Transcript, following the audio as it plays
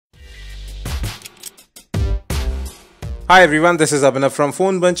Hi everyone, this is Abhinav from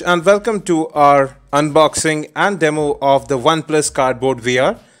Phone Bunch and welcome to our unboxing and demo of the OnePlus Cardboard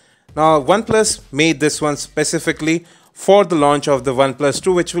VR. Now OnePlus made this one specifically for the launch of the OnePlus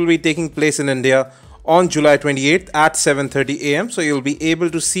 2, which will be taking place in India on July 28th at 7:30 AM. So you'll be able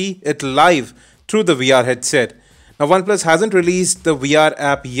to see it live through the VR headset. Now OnePlus hasn't released the VR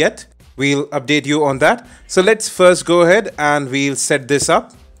app yet. We'll update you on that. So let's first go ahead and we'll set this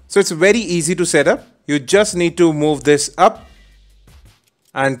up. So it's very easy to set up. You just need to move this up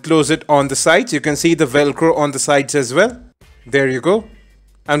and close it on the sides. You can see the Velcro on the sides as well. There you go.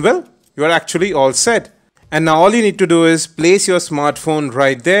 And well, you are actually all set. And now all you need to do is place your smartphone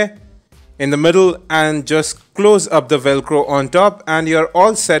right there in the middle and just close up the Velcro on top and you're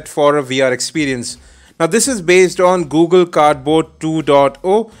all set for a VR experience. Now this is based on Google Cardboard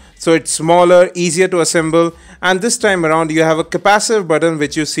 2.0. So it's smaller, easier to assemble, and this time around you have a capacitive button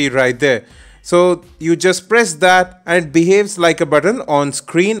which you see right there. So you just press that and it behaves like a button on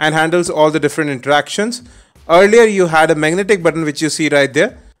screen and handles all the different interactions. Earlier you had a magnetic button which you see right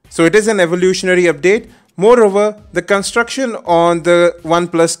there. So it is an evolutionary update. Moreover, the construction on the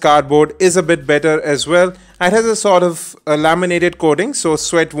OnePlus Cardboard is a bit better as well. It has a sort of a laminated coating, so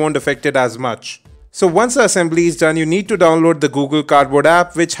sweat won't affect it as much. So once the assembly is done, you need to download the Google Cardboard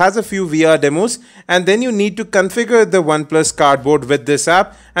app, which has a few VR demos, and then you need to configure the OnePlus Cardboard with this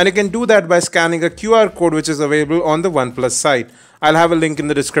app, and you can do that by scanning a QR code which is available on the OnePlus site. I'll have a link in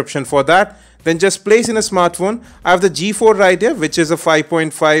the description for that. Then just place in a smartphone. I have the G4 right here, which is a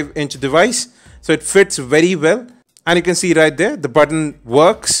 5.5-inch device, so it fits very well, and you can see right there the button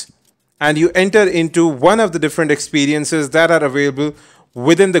works, and you enter into one of the different experiences that are available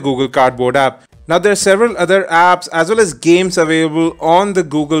within the Google Cardboard app. Now there are several other apps as well as games available on the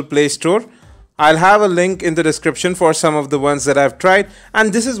Google Play Store. I'll have a link in the description for some of the ones that I've tried,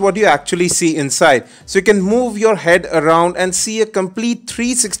 and this is what you actually see inside. So you can move your head around and see a complete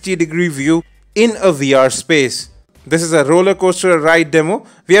 360-degree view in a VR space. This is a roller coaster ride demo.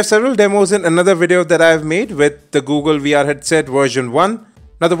 We have several demos in another video that I've made with the Google VR headset version 1.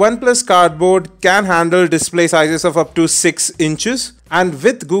 Now the OnePlus Cardboard can handle display sizes of up to 6 inches, and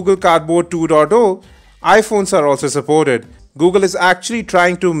with Google Cardboard 2.0, iPhones are also supported. Google is actually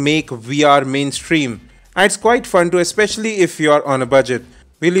trying to make VR mainstream, and it's quite fun too, especially if you are on a budget.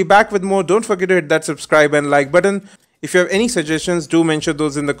 We'll be back with more. Don't forget to hit that subscribe and like button. If you have any suggestions, do mention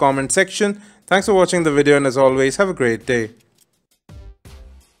those in the comment section. Thanks for watching the video, and as always, have a great day.